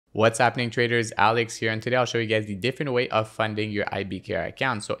What's happening, traders? Alex here, and today I'll show you guys the different way of funding your IBKR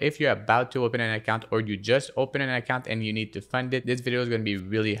account. So if you're about to open an account or you just open an account and you need to fund it, this video is going to be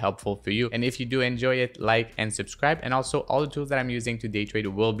really helpful for you. And if you do enjoy it, like and subscribe. And also all the tools that I'm using to day trade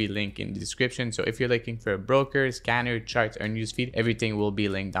will be linked in the description. So if you're looking for a broker, scanner, charts, or newsfeed, everything will be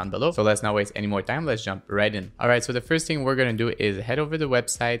linked down below. So let's not waste any more time. Let's jump right in. All right, so the first thing we're going to do is head over to the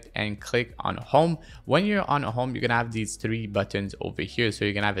website and click on home. When you're on home, you're going to have these three buttons over here. So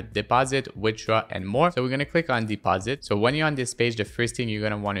you're going to have a deposit, withdraw, and more. So we're going to click on deposit. So when you're on this page, the first thing you're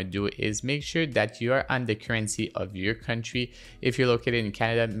going to want to do is make sure that you are on the currency of your country. If you're located in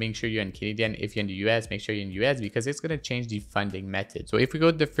Canada, make sure you're in Canadian. If you're in the US, make sure you're in US, because it's going to change the funding method. So if we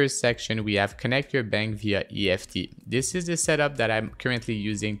go to the first section, we have connect your bank via EFT. This is the setup that I'm currently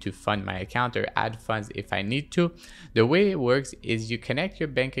using to fund my account or add funds if I need to. The way it works is you connect your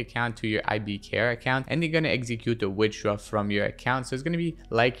bank account to your IBKR account and they're going to execute a withdrawal from your account. So it's going to be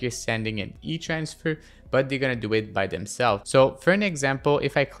like you're sending an e-transfer, but they're going to do it by themselves. So for an example,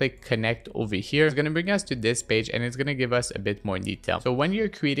 if I click connect over here, it's going to bring us to this page and it's going to give us a bit more detail. So when you're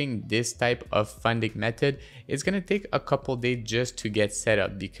creating this type of funding method, it's going to take a couple days just to get set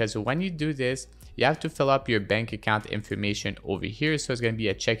up, because when you do this, you have to fill up your bank account information over here. So it's going to be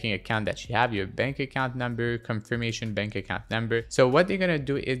a checking account that you have, your bank account number, confirmation bank account number. So what they're going to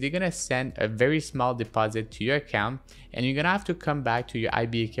do is they're going to send a very small deposit to your account, and you're going to have to come back to your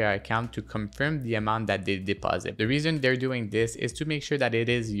IBKR account to confirm the amount that they deposit. The reason they're doing this is to make sure that it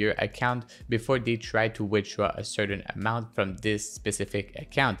is your account before they try to withdraw a certain amount from this specific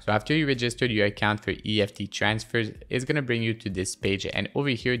account. So after you registered your account for EFT transfers, it's going to bring you to this page. And over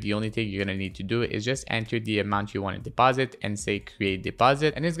here, the only thing you're going to need to do is just enter the amount you want to deposit and say create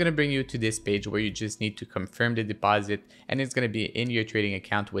deposit. And it's going to bring you to this page where you just need to confirm the deposit, and it's going to be in your trading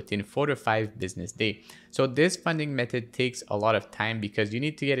account within 4 to 5 business days. So this funding method takes a lot of time because you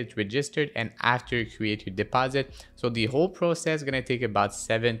need to get it registered and after you create your deposit. So the whole process is going to take about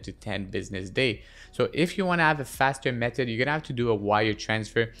 7 to 10 business days. So if you want to have a faster method, you're going to have to do a wire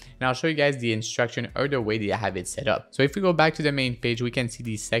transfer, and I'll show you guys the instruction or the way they have it set up. So if we go back to the main page, we can see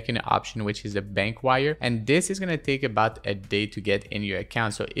the second option, which is a bank wire, and this is going to take about a day to get in your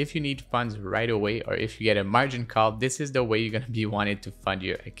account. So if you need funds right away, or if you get a margin call, this is the way you're going to be wanted to fund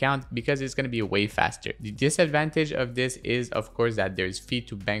your account, because it's going to be way faster. The disadvantage of this is, of course, that there's fee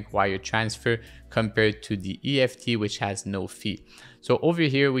to bank wire transfer compared to the EFT, which has no fee. So over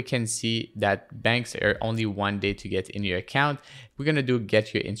here, we can see that banks are only 1 day to get in your account. We're going to do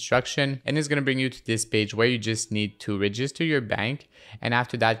get your instruction, and it's going to bring you to this page where you just need to register your bank. And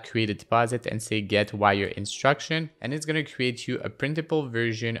after that, create a deposit and say get wire instruction. And it's going to create you a printable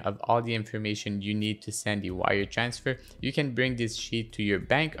version of all the information you need to send the wire transfer. You can bring this sheet to your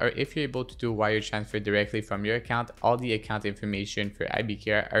bank, or if you're able to do wire transfer directly from your account, all the account information for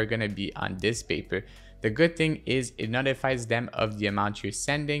IBKR are going to be on this paper. The good thing is it notifies them of the amount you're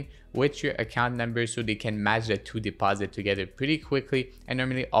sending with your account number, so they can match the two deposits together pretty quickly, and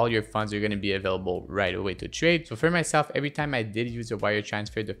normally all your funds are going to be available right away to trade. So for myself, every time I did use a wire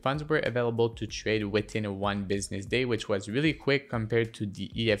transfer, the funds were available to trade within 1 business day, which was really quick compared to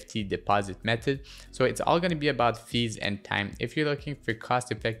the EFT deposit method. So it's all going to be about fees and time. If you're looking for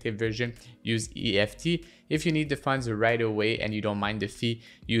cost-effective version, use EFT. If you need the funds right away and you don't mind the fee,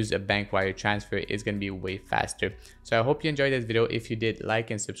 use a bank wire transfer. It's going to be way faster. So I hope you enjoyed this video. If you did,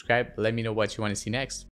 like and subscribe. Let me know what you want to see next.